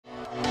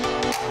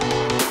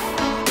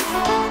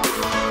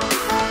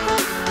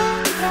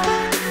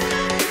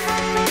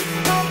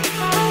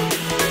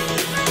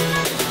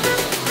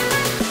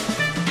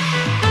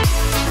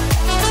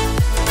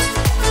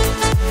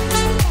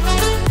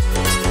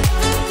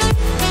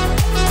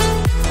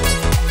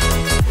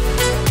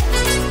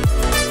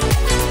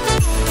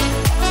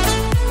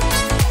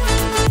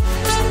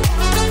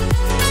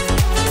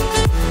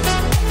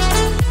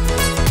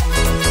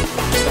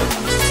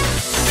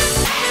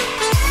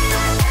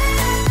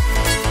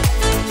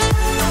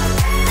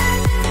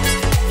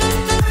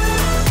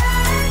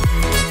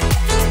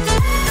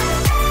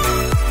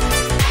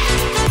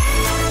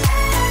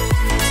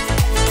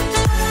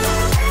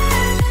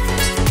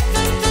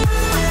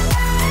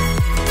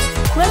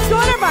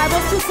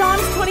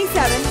Psalms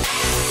 27.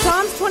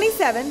 Psalms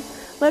 27.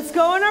 Let's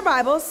go in our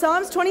Bibles.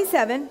 Psalms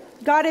 27.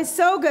 God is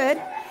so good.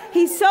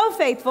 He's so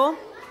faithful.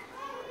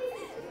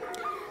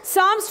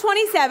 Psalms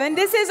 27.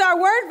 This is our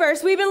word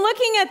verse. We've been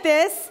looking at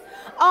this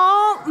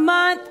all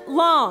month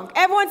long.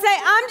 Everyone say,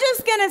 I'm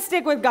just going to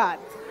stick with God.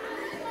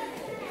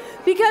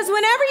 Because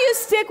whenever you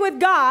stick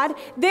with God,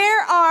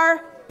 there are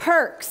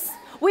perks.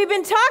 We've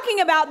been talking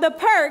about the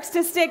perks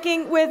to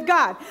sticking with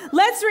God.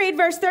 Let's read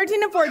verse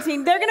 13 and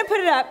 14. They're going to put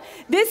it up.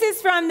 This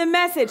is from the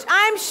Message.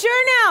 I'm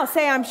sure now.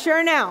 Say, I'm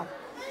sure now.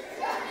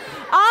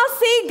 I'll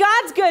see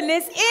God's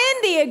goodness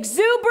in the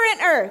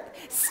exuberant earth.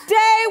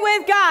 Stay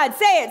with God.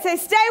 Say it. Say,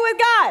 stay with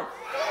God.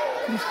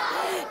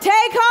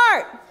 Take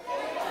heart.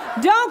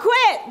 Don't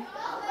quit.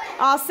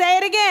 I'll say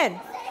it again.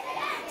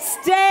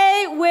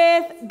 Stay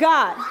with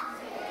God.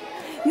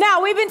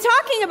 Now, we've been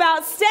talking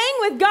about staying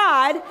with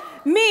God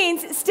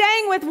means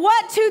staying with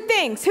what two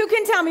things? Who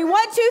can tell me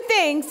what two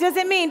things does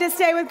it mean to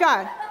stay with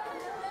God?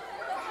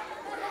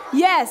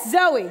 Yes,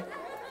 Zoe.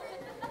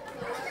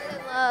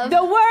 Love.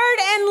 The word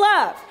and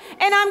love.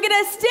 And I'm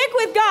going to stick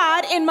with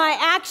God in my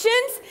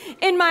actions,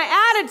 in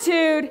my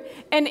attitude,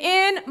 and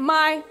in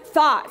my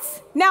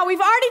thoughts. Now, we've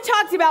already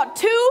talked about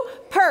two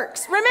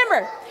perks.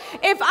 Remember,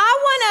 if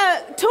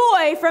I want a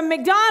toy from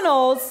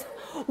McDonald's,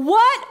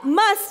 what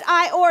must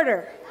I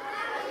order?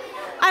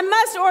 I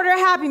must order a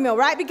Happy Meal,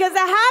 right? Because a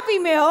Happy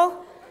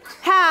Meal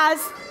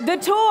has the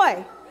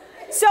toy.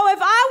 So if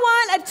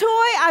I want a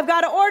toy, I've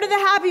got to order the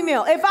Happy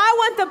Meal. If I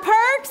want the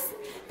perks,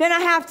 then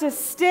I have to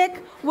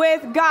stick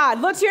with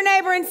God. Look to your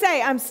neighbor and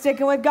say, I'm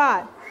sticking with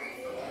God.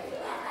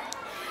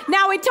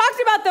 Now, we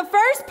talked about the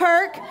first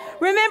perk.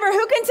 Remember,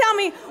 who can tell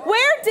me,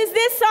 where does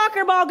this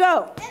soccer ball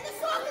go?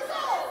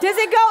 Does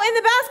it go in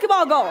the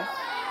basketball goal?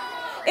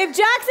 If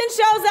Jackson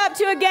shows up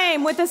to a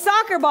game with a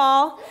soccer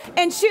ball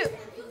and shoots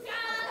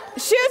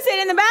it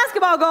in the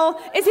basketball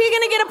goal, is he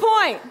going to get a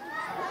point?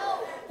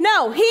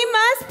 No, he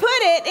must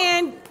put it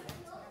in,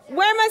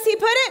 where must he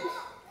put it?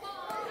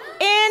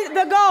 In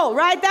the goal,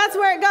 right? That's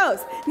where it goes.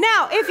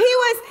 Now,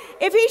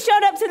 if he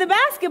showed up to the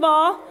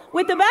basketball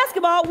with the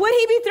basketball, would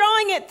he be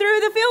throwing it through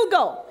the field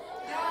goal?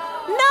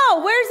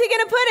 No, where's he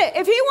going to put it?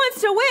 If he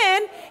wants to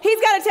win,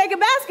 he's got to take a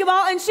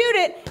basketball and shoot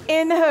it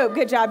in the hoop.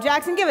 Good job,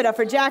 Jackson. Give it up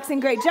for Jackson.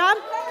 Great job.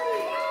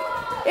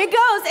 It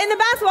goes in the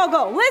basketball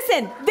goal.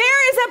 Listen,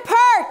 there is a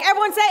perk.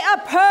 Everyone say a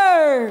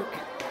perk.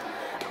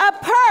 A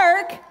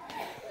perk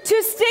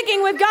to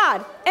sticking with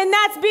God. And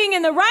that's being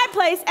in the right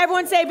place.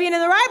 Everyone say being in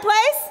the right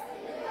place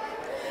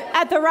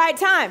at the right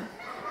time.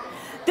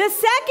 The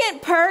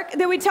second perk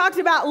that we talked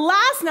about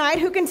last night,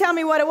 who can tell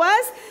me what it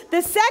was?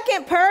 The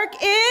second perk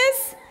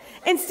is,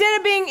 instead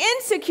of being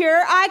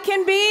insecure, I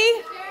can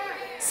be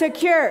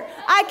secure.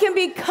 I can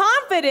be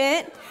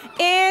confident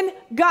in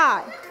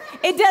God.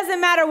 It doesn't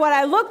matter what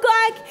I look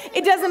like.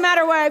 It doesn't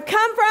matter where I've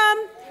come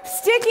from.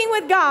 Sticking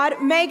with God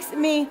makes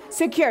me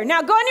secure.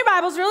 Now, go in your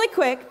Bibles really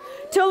quick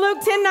to Luke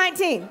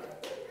 10:19.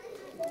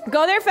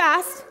 Go there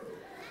fast.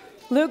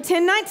 Luke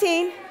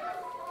 10:19.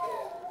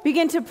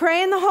 Begin to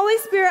pray in the Holy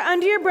Spirit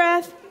under your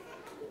breath.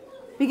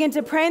 Begin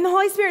to pray in the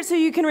Holy Spirit so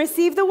you can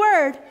receive the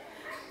word.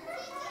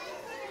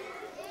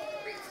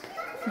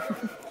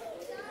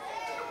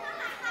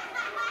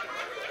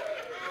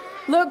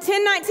 Luke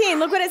 10:19.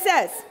 Look what it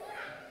says.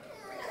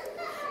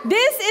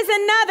 This is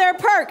another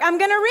perk. I'm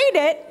going to read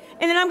it,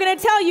 and then I'm going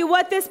to tell you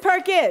what this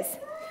perk is.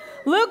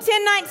 Luke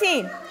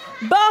 10:19.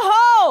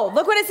 Behold,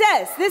 look what it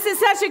says. This is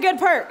such a good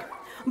perk.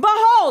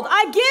 Behold,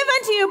 I give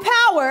unto you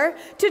power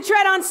to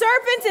tread on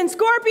serpents and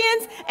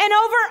scorpions and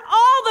over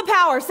all the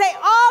power. Say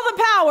all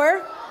the power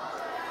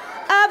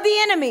of the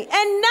enemy.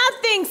 And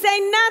nothing, say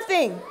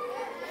nothing,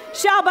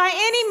 shall by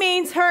any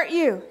means hurt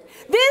you.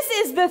 This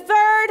is the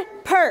third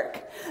perk.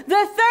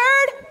 The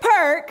third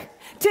perk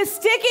to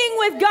sticking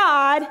with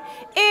God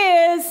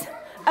is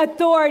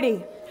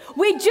authority.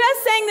 We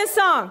just sang the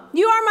song,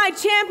 You Are My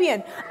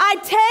Champion. I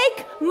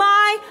take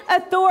my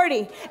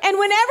authority. And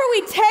whenever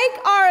we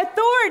take our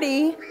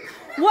authority,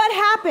 what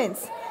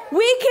happens?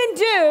 We can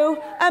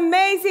do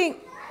amazing.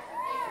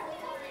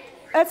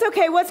 That's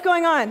okay. What's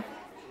going on?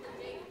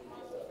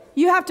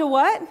 You have to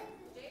what?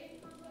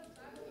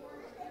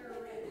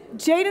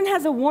 Jaden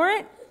has a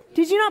warrant?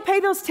 Did you not pay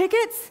those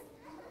tickets?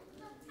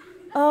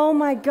 Oh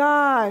my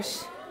gosh.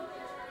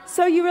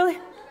 So you really...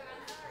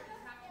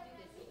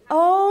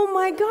 Oh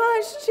my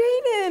gosh,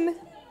 Jaden.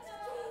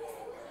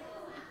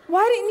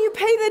 Why didn't you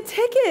pay the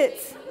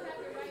tickets?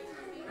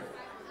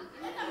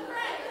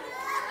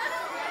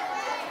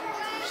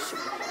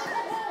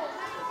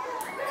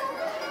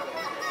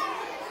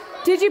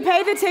 Did you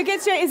pay the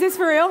tickets, Jaden? Is this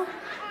for real?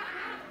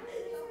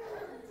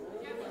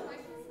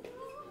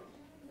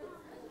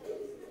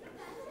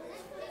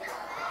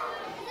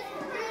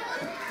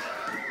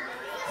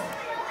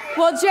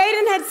 Well,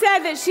 Jaden had said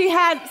that she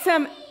had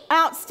some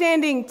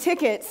outstanding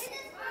tickets.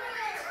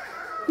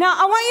 Now,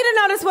 I want you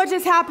to notice what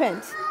just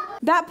happened.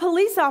 That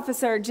police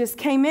officer just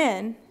came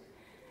in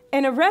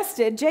and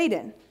arrested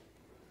Jaden.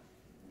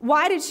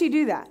 Why did she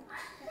do that?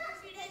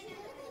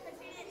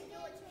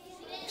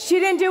 She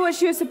didn't do what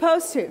she was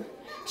supposed to.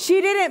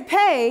 she didn't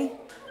pay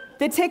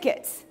the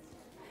tickets.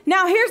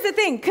 Now, here's the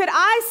thing. Could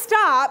I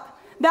stop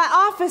that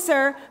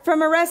officer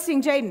from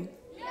arresting Jaden?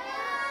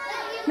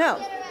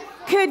 No.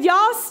 Could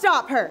y'all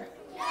stop her?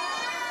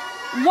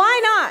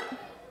 Why not?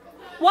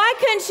 Why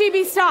couldn't she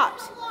be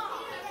stopped?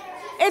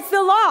 It's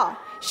the law.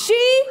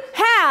 She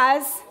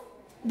has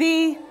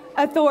the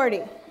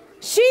authority.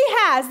 She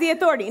has the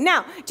authority.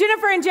 Now,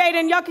 Jennifer and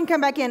Jaden, y'all can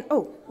come back in.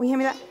 Oh, will you hand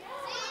me that?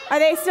 Are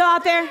they still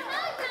out there?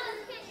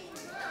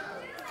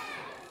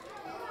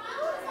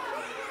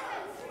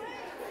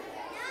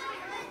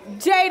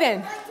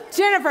 Jaden,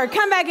 Jennifer,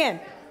 come back in.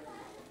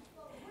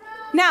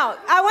 Now,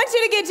 I want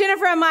you to get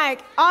Jennifer a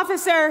mic.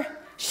 Officer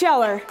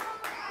Scheller.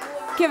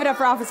 Give it up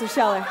for Officer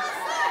Scheller.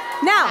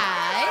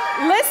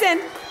 Now,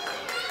 listen.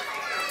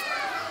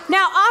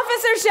 Now,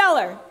 Officer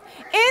Scheller,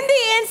 in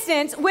the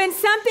instance when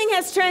something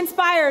has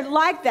transpired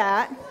like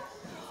that,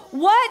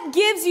 what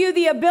gives you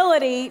the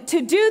ability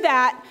to do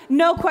that,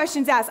 no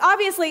questions asked?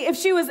 Obviously, if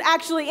she was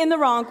actually in the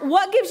wrong,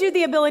 what gives you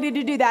the ability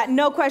to do that,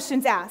 no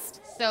questions asked?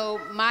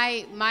 So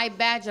my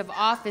badge of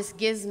office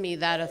gives me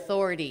that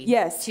authority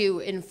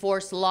to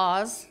enforce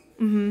laws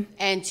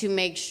and to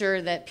make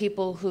sure that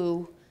people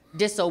who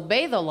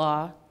disobey the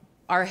law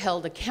are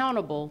held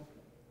accountable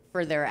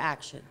for their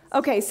actions.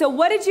 Okay, so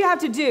what did you have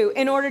to do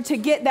in order to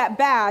get that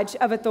badge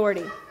of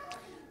authority?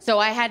 So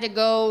I had to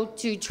go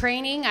to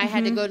training. I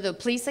had to go to the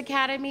police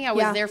academy. I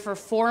was there for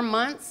 4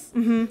 months.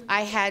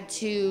 I had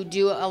to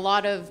do a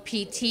lot of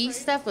PT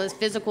stuff, was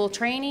physical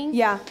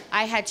training.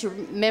 I had to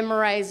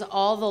memorize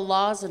all the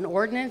laws and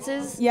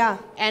ordinances.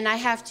 And I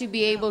have to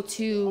be able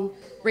to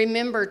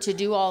remember to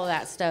do all of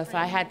that stuff.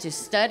 I had to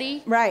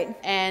study.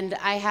 And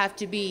I have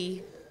to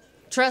be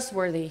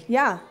trustworthy.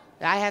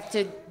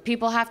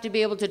 People have to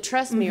be able to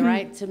trust me,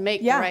 right, to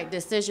make the right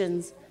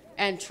decisions.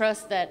 And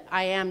trust that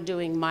I am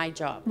doing my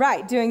job.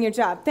 Right, doing your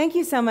job. Thank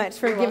you so much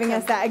for giving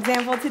us that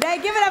example today.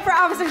 Give it up for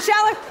Officer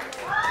Scheller.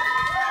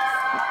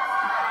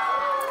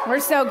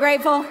 We're so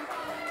grateful.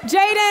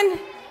 Jaden,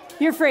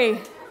 you're free.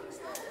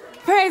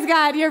 Praise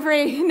God, you're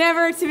free.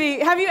 Never to be.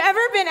 Have you ever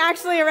been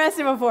actually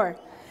arrested before?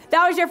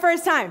 That was your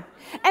first time.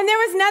 And there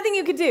was nothing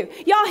you could do.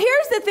 Y'all,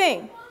 here's the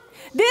thing.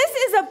 This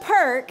is a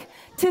perk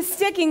to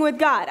sticking with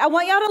God. I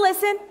want y'all to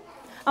listen.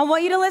 I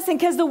want you to listen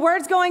because the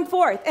word's going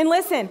forth. And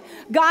listen,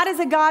 God is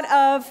a God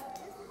of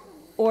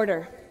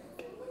order.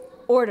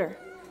 Order.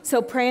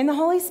 So pray in the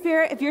Holy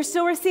Spirit. If you're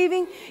still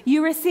receiving,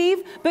 you receive.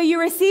 But you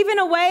receive in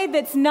a way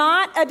that's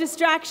not a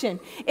distraction.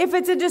 If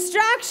it's a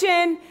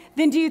distraction,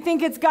 then do you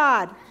think it's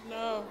God?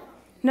 No.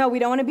 No, we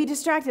don't want to be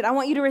distracted. I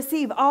want you to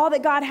receive all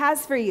that God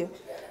has for you.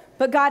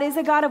 But God is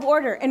a God of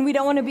order, and we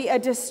don't want to be a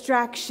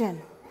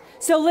distraction.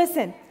 So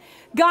listen,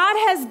 God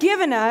has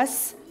given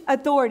us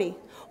authority.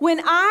 When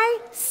I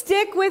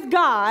stick with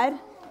God,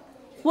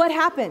 what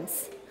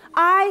happens?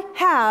 I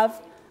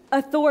have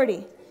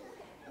authority.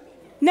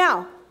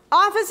 Now,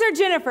 Officer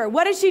Jennifer,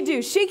 what did she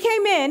do? She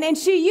came in and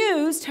she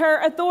used her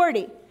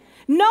authority.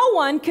 No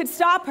one could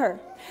stop her.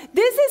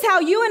 This is how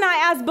you and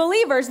I as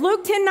believers,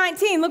 Luke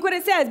 10:19, look what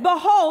it says.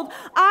 Behold,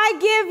 I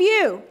give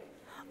you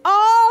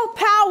all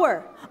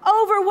power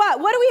over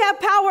what? What do we have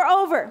power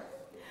over?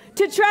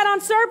 To tread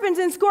on serpents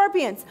and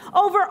scorpions,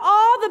 over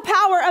all the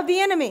power of the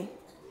enemy.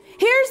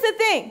 Here's the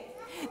thing.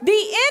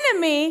 The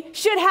enemy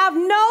should have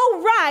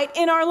no right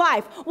in our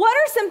life. What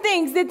are some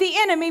things that the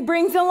enemy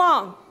brings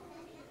along?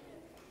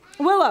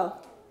 Willow,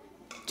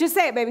 just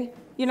say it, baby.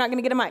 You're not going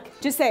to get a mic.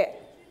 Just say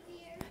it.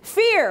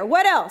 Fear.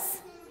 What else?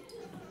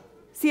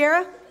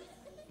 Sierra?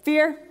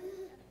 Fear?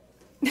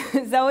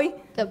 Zoe?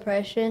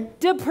 Depression.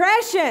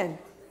 Depression.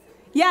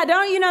 Yeah,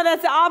 don't you know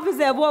that's the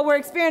opposite of what we're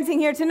experiencing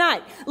here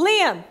tonight?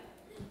 Liam?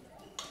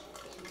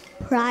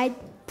 Pride.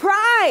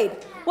 Pride.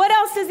 What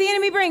else does the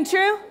enemy bring?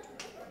 True?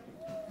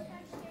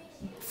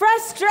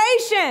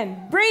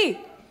 Frustration. Bree.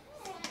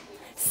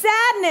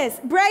 Sadness.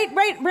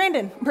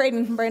 Brandon.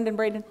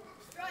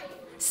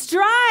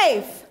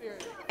 Strife.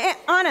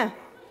 Anna.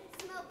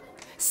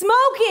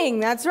 Smoking.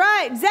 That's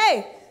right.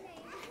 Zay.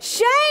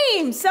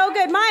 Shame. So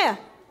good. Maya.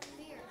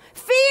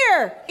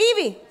 Fear.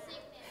 Evie.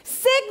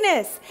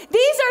 Sickness.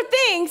 These are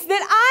things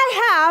that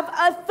I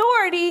have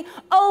authority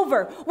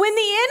over. When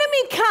the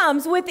enemy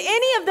comes with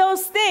any of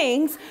those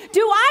things, do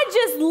I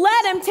just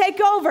let him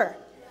take over?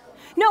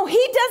 No,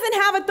 he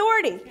doesn't have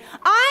authority.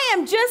 I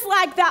am just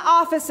like that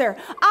officer.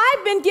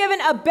 I've been given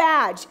a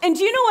badge. And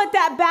do you know what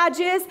that badge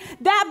is?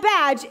 That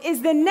badge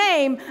is the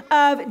name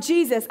of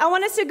Jesus. I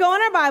want us to go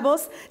in our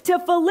Bibles to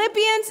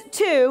Philippians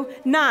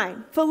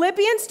 2:9.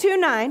 Philippians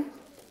 2:9.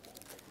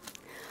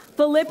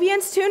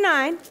 Philippians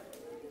 2:9.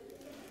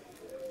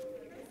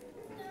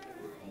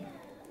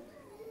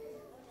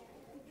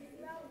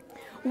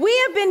 We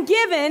have been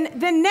given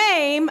the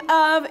name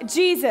of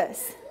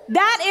Jesus.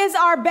 That is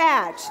our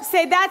badge.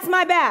 Say, that's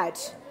my badge.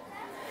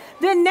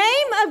 The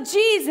name of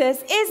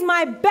Jesus is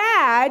my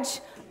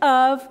badge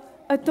of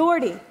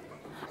authority.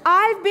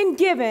 I've been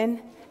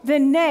given the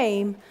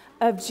name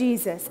of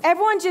Jesus.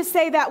 Everyone just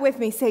say that with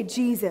me. Say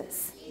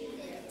Jesus.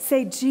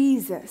 Say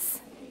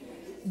Jesus.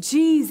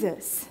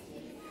 Jesus.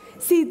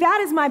 See,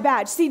 that is my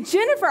badge. See,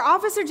 Jennifer,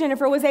 Officer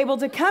Jennifer, was able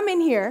to come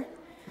in here,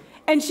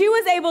 and she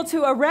was able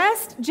to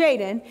arrest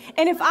Jaden.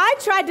 And if I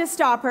tried to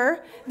stop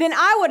her, then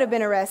I would have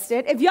been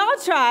arrested. If y'all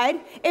tried,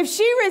 if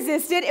she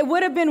resisted, it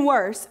would have been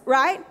worse,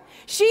 right?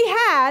 She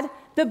had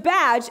the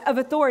badge of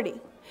authority.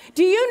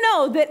 Do you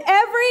know that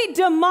every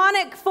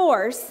demonic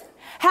force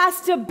has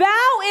to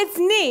bow its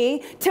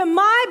knee to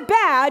my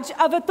badge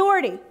of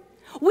authority?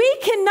 We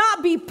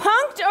cannot be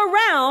punked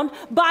around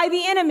by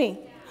the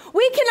enemy.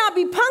 We cannot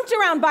be punked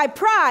around by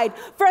pride,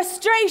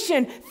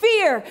 frustration,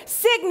 fear,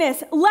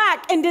 sickness,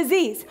 lack, and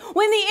disease.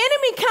 When the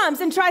enemy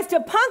comes and tries to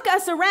punk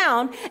us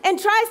around and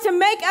tries to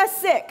make us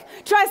sick,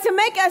 tries to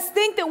make us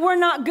think that we're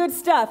not good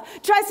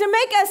stuff, tries to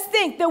make us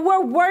think that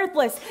we're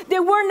worthless,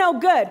 that we're no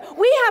good,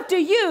 we have to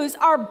use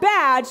our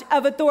badge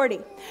of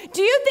authority.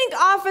 Do you think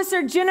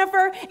Officer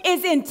Jennifer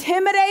is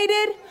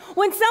intimidated?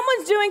 When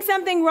someone's doing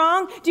something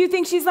wrong, do you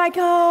think she's like,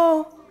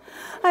 oh,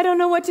 I don't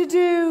know what to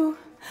do.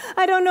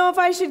 I don't know if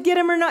I should get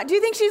him or not. Do you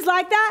think she's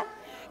like that?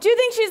 Do you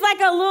think she's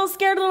like a little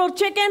scared little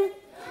chicken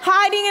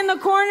hiding in the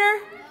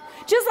corner?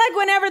 Just like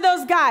whenever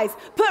those guys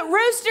put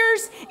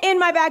roosters in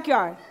my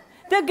backyard.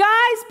 The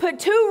guys put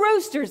 2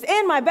 roosters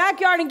in my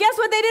backyard, and guess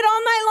what they did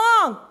all night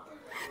long?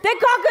 They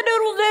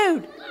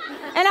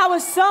cock-a-doodle-dooed. And I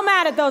was so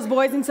mad at those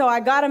boys, and so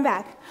I got them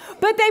back.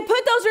 But they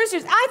put those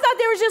roosters. I thought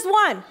there was just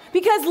one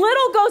because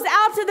Little goes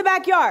out to the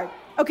backyard.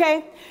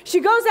 Okay, she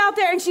goes out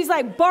there and she's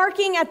like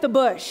barking at the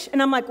bush.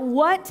 And I'm like,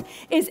 what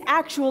is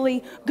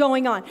actually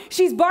going on?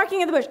 She's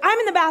barking at the bush. I'm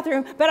in the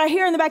bathroom, but I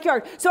hear her in the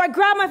backyard. So I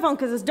grab my phone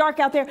because it's dark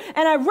out there.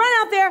 And I run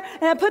out there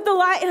and I put the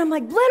light and I'm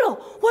like, Little,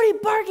 what are you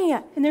barking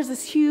at? And there's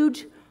this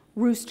huge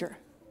rooster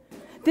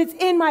that's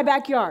in my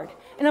backyard.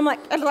 And I'm like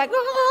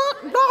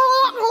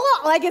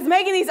it's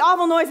making these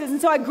awful noises. And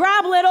so I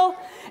grab Little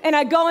and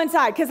I go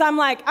inside because I'm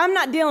like, I'm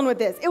not dealing with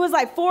this. It was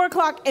like 4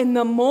 o'clock in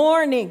the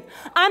morning.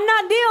 I'm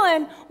not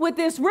dealing with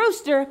this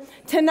rooster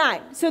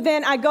tonight. So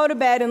then I go to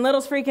bed and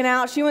Little's freaking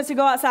out. She wants to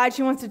go outside.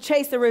 She wants to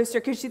chase the rooster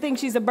because she thinks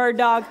she's a bird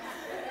dog.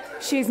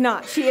 She's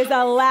not. She is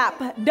a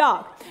lap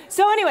dog.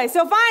 So anyway,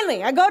 so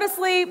finally I go to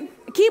sleep,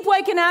 keep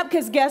waking up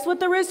because guess what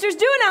the rooster's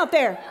doing out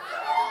there?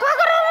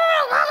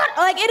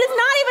 Like, it is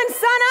not even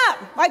sun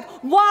up. Like,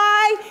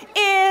 why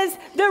is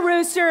the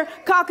rooster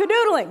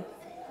cock-a-doodling?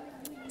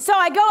 So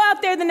I go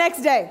out there the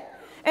next day.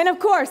 And of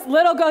course,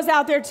 Little goes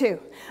out there too.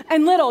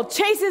 And Little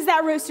chases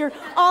that rooster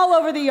all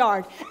over the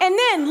yard. And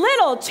then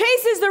Little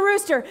chases the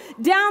rooster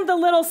down the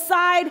little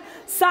side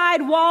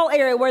wall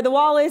area where the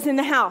wall is in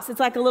the house.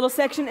 It's like a little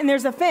section and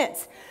there's a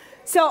fence.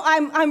 So I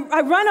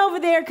run over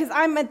there because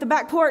I'm at the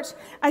back porch.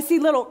 I see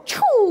Little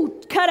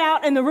cut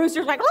out and the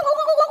rooster's like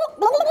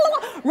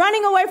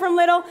running away from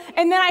Little.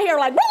 And then I hear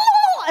like,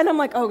 and I'm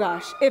like, oh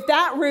gosh, if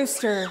that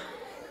rooster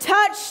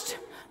touched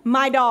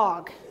my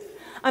dog,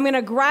 I'm going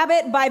to grab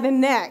it by the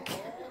neck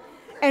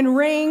and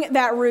wring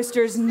that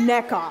rooster's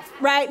neck off,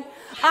 right?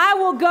 I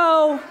will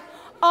go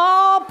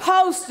all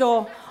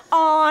postal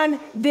on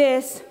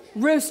this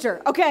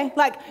rooster, okay?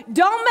 Like,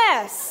 don't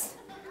mess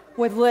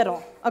with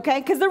Little,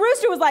 okay? Because the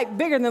rooster was like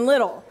bigger than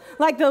Little.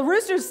 Like the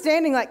rooster's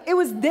standing like, it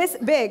was this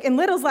big and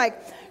Little's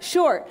like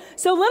short.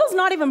 So Little's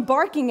not even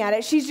barking at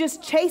it. She's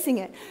just chasing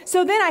it.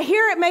 So then I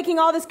hear it making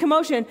all this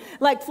commotion,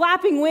 like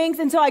flapping wings.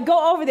 And so I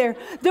go over there.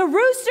 The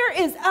rooster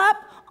is up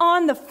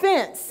on the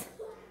fence.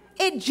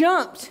 It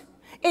jumped.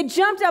 It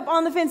jumped up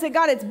on the fence. It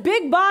got its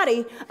big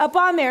body up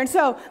on there. And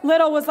so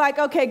Little was like,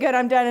 okay, good,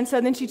 I'm done. And so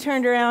then she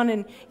turned around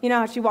and you know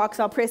how she walks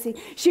all prissy.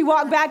 She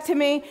walked back to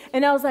me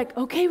and I was like,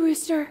 okay,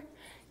 rooster,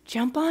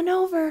 jump on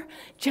over,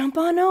 jump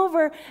on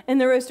over. And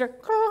the rooster,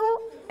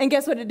 and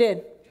guess what it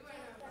did?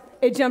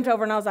 It jumped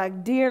over and I was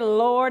like, dear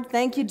Lord,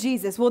 thank you,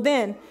 Jesus. Well,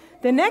 then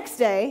the next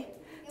day,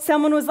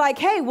 someone was like,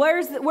 hey,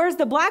 where's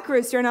the black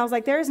rooster? And I was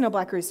like, there is no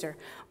black rooster.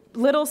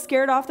 Little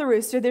scared off the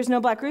rooster. There's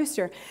no black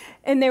rooster.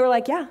 And they were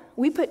like, yeah,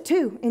 we put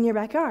 2 in your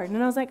backyard.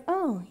 And I was like,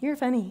 oh, you're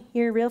funny.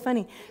 You're real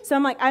funny. So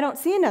I'm like, I don't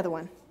see another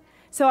one.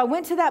 So I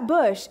went to that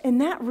bush, and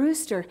that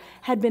rooster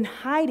had been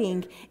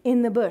hiding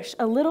in the bush.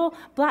 A little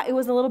black, it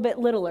was a little bit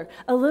littler.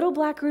 A little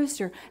black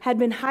rooster had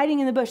been hiding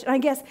in the bush. And I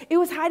guess it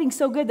was hiding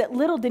so good that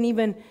Little didn't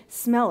even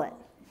smell it.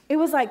 It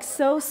was like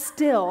so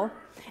still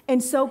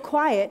and so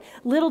quiet,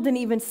 Little didn't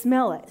even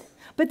smell it.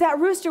 But that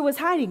rooster was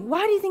hiding.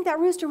 Why do you think that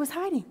rooster was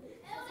hiding?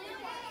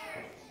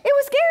 It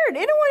was scared. It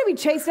didn't want to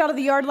be chased out of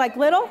the yard like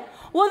Little.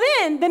 Well,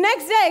 then the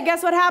next day,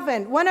 guess what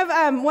happened? One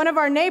of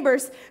our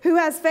neighbors who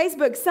has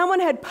Facebook, someone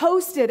had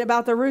posted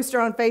about the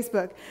rooster on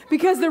Facebook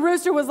because the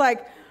rooster was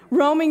like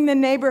roaming the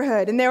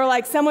neighborhood. And they were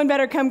like, someone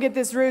better come get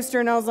this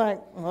rooster. And I was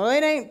like, well,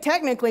 it ain't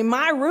technically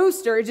my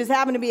rooster. It just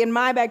happened to be in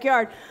my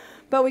backyard.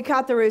 But we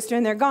caught the rooster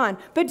and they're gone.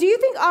 But do you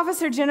think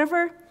Officer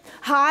Jennifer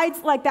hides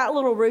like that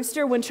little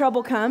rooster when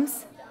trouble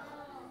comes?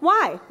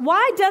 Why?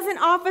 Why doesn't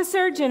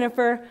Officer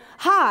Jennifer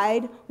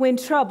hide when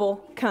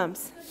trouble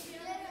comes?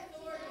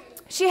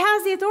 She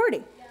has the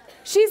authority.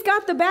 She's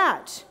got the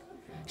badge.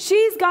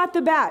 She's got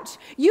the badge.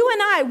 You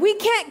and I, we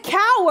can't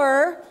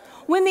cower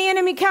when the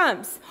enemy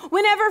comes.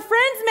 Whenever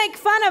friends make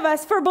fun of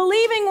us for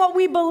believing what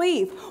we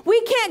believe,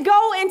 we can't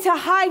go into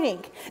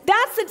hiding.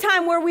 That's the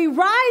time where we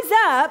rise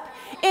up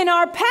in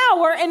our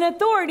power and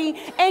authority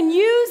and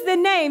use the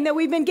name that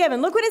we've been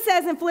given. Look what it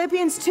says in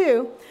Philippians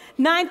 2,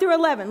 9 through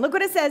 11. Look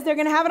what it says. They're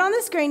going to have it on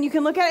the screen. You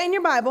can look at it in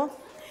your Bible.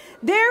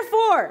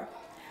 Therefore,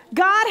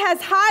 God has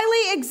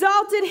highly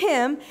exalted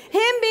him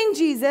being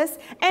Jesus,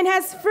 and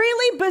has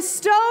freely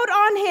bestowed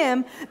on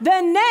him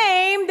the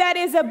name that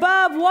is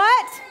above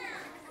what?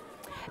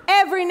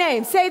 Every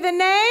name. Say the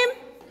name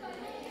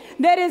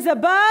that is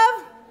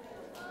above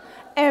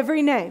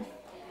every name.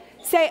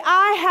 Say,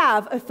 I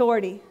have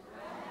authority.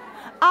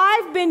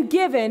 I've been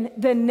given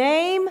the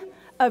name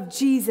of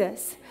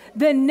Jesus,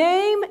 the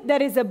name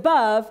that is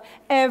above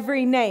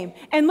every name.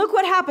 And look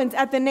what happens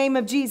at the name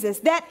of Jesus.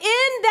 That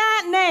in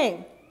that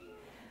name,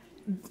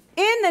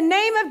 in the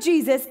name of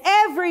Jesus,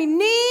 every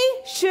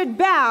knee should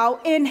bow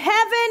in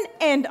heaven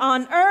and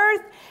on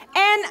earth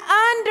and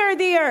under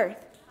the earth.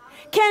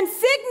 Can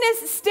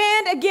sickness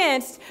stand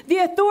against the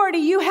authority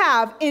you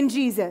have in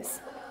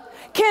Jesus?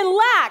 Can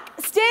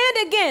lack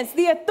stand against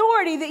the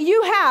authority that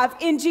you have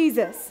in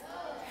Jesus?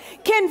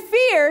 Can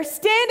fear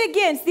stand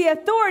against the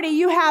authority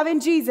you have in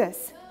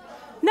Jesus?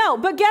 No,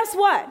 but guess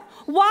what?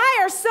 Why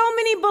are so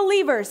many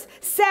believers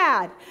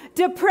sad,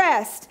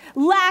 depressed,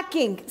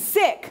 lacking,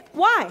 sick?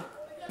 Why?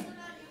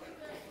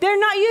 They're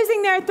not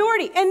using their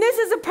authority. And this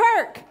is a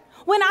perk.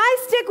 When I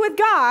stick with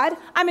God,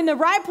 I'm in the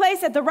right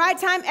place at the right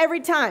time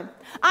every time.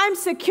 I'm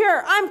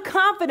secure. I'm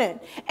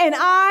confident. And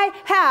I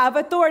have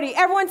authority.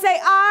 Everyone say,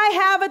 I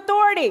have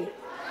authority.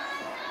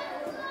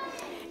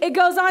 It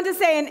goes on to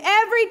say, and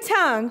every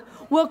tongue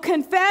will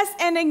confess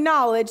and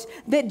acknowledge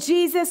that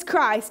Jesus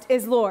Christ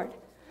is Lord.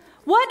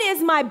 What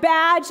is my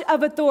badge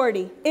of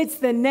authority? It's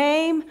the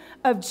name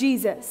of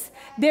Jesus.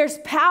 There's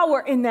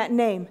power in that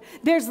name.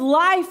 There's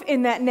life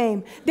in that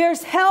name.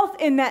 There's health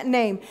in that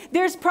name.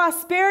 There's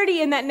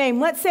prosperity in that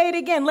name. Let's say it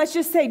again. Let's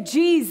just say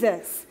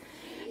Jesus.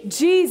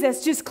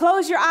 Jesus. Just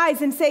close your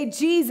eyes and say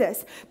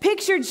Jesus.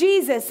 Picture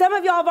Jesus. Some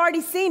of y'all have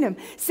already seen him.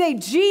 Say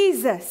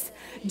Jesus.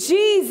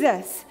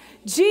 Jesus.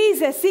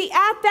 Jesus. See,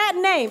 at that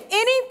name,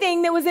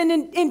 anything that was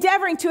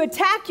endeavoring to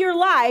attack your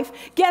life,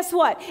 guess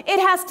what? It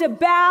has to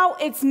bow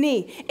its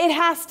knee. It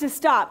has to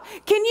stop.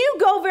 Can you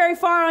go very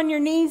far on your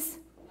knees?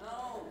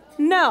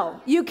 No,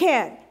 you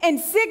can't. And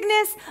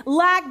sickness,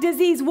 lack,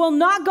 disease will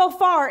not go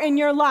far in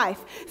your life.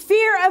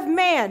 Fear of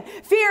man,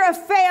 fear of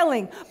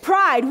failing,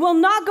 pride will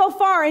not go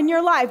far in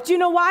your life. Do you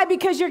know why?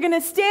 Because you're going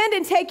to stand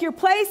and take your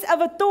place of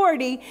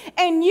authority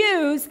and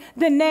use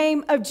the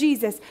name of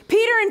Jesus.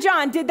 Peter and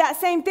John did that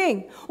same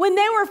thing. When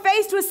they were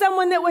faced with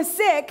someone that was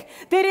sick,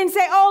 they didn't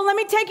say, oh, let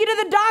me take you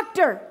to the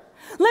doctor.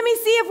 Let me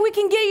see if we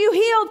can get you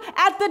healed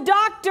at the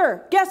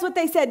doctor. Guess what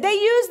they said? They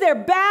used their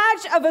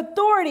badge of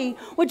authority,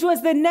 which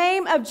was the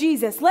name of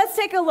Jesus. Let's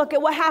take a look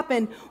at what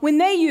happened when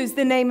they used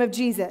the name of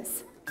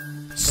Jesus.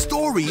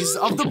 Stories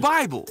of the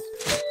Bible.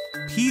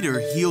 Peter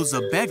heals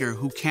a beggar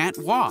who can't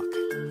walk.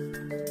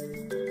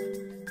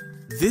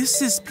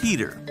 This is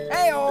Peter,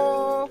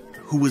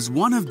 who was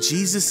one of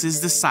Jesus'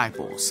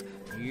 disciples.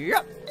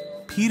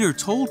 Peter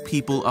told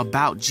people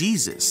about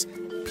Jesus.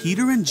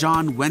 Peter and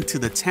John went to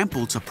the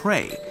temple to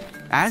pray.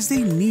 As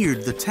they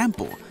neared the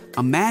temple,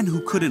 a man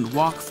who couldn't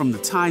walk from the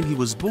time he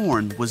was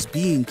born was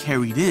being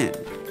carried in.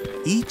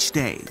 Each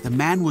day, the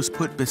man was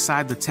put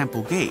beside the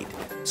temple gate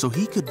so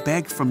he could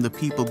beg from the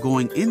people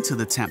going into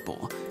the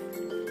temple.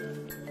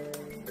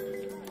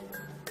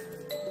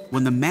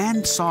 When the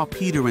man saw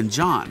Peter and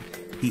John,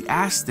 he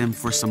asked them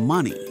for some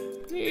money.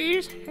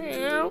 Please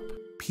help.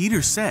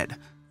 Peter said,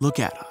 "Look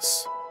at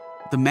us."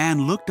 The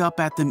man looked up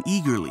at them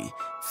eagerly,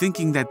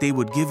 thinking that they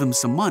would give him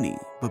some money.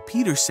 But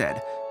Peter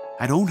said,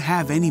 "I don't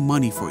have any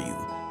money for you,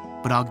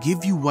 but I'll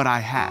give you what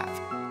I have.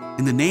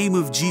 In the name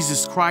of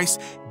Jesus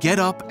Christ, get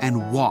up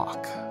and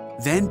walk."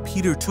 Then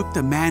Peter took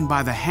the man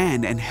by the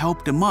hand and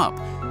helped him up.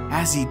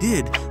 As he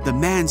did, the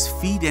man's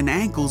feet and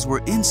ankles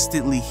were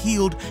instantly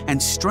healed and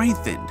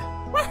strengthened.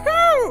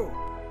 Woohoo!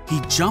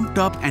 He jumped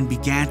up and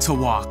began to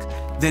walk.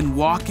 Then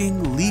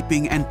walking,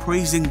 leaping, and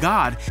praising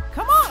God,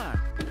 Come on!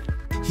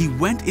 he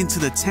went into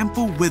the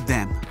temple with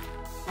them.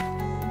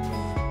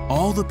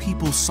 All the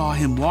people saw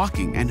him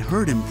walking and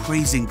heard him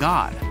praising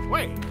God.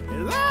 Wait,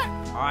 is that?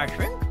 I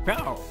think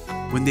so.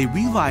 When they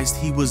realized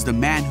he was the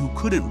man who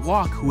couldn't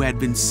walk who had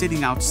been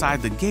sitting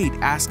outside the gate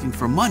asking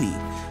for money,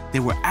 they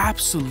were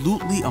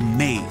absolutely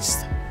amazed.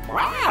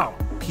 Wow!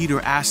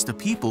 Peter asked the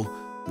people,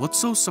 "What's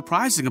so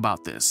surprising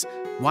about this?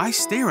 Why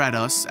stare at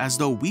us as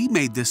though we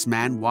made this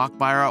man walk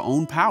by our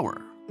own power?"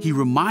 He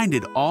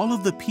reminded all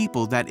of the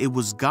people that it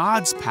was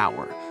God's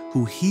power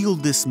who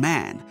healed this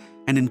man,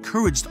 and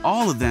encouraged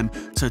all of them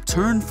to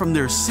turn from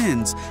their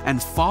sins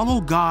and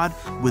follow God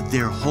with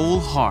their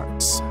whole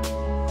hearts.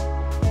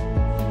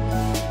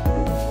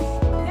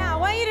 Now, I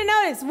want you to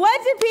notice,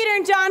 what did Peter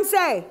and John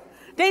say?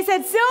 They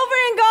said, silver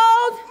and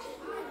gold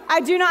I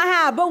do not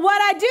have, but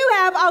what I do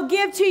have, I'll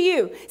give to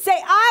you. Say,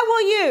 I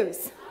will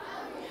use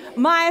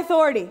my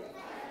authority.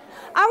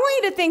 I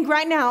want you to think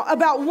right now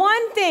about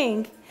one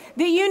thing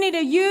that you need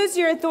to use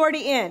your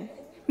authority in.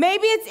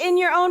 Maybe it's in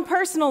your own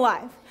personal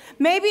life.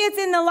 Maybe it's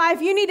in the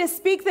life you need to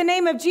speak the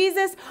name of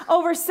Jesus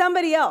over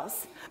somebody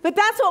else. But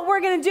that's what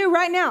we're going to do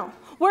right now.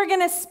 We're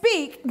going to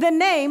speak the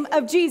name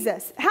of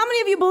Jesus. How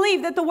many of you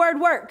believe that the word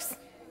works?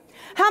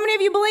 How many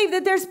of you believe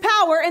that there's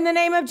power in the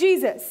name of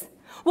Jesus?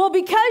 Well,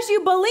 because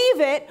you believe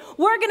it,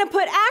 we're going to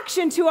put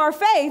action to our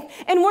faith,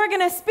 and we're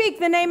going to speak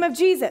the name of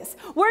Jesus.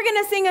 We're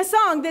going to sing a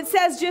song that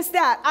says just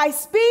that. I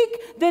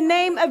speak the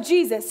name of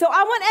Jesus. So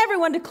I want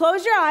everyone to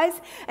close your eyes,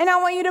 and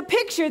I want you to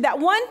picture that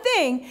one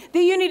thing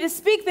that you need to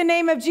speak the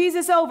name of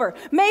Jesus over.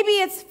 Maybe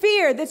it's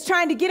fear that's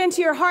trying to get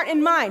into your heart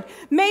and mind.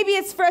 Maybe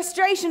it's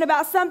frustration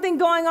about something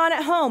going on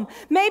at home.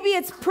 Maybe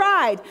it's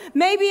pride.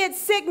 Maybe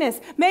it's sickness.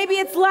 Maybe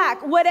it's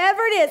lack.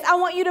 Whatever it is, I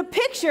want you to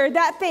picture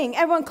that thing.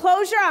 Everyone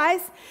close your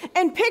eyes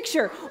and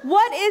picture,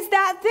 what is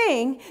that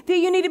thing that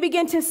you need to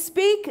begin to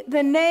speak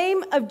the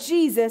name of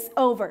Jesus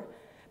over?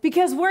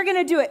 Because we're going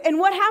to do it. And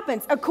what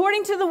happens?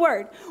 According to the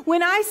word,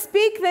 when I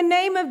speak the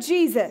name of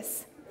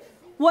Jesus,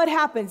 what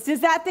happens?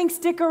 Does that thing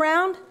stick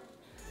around?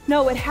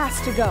 No, it has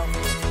to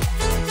go.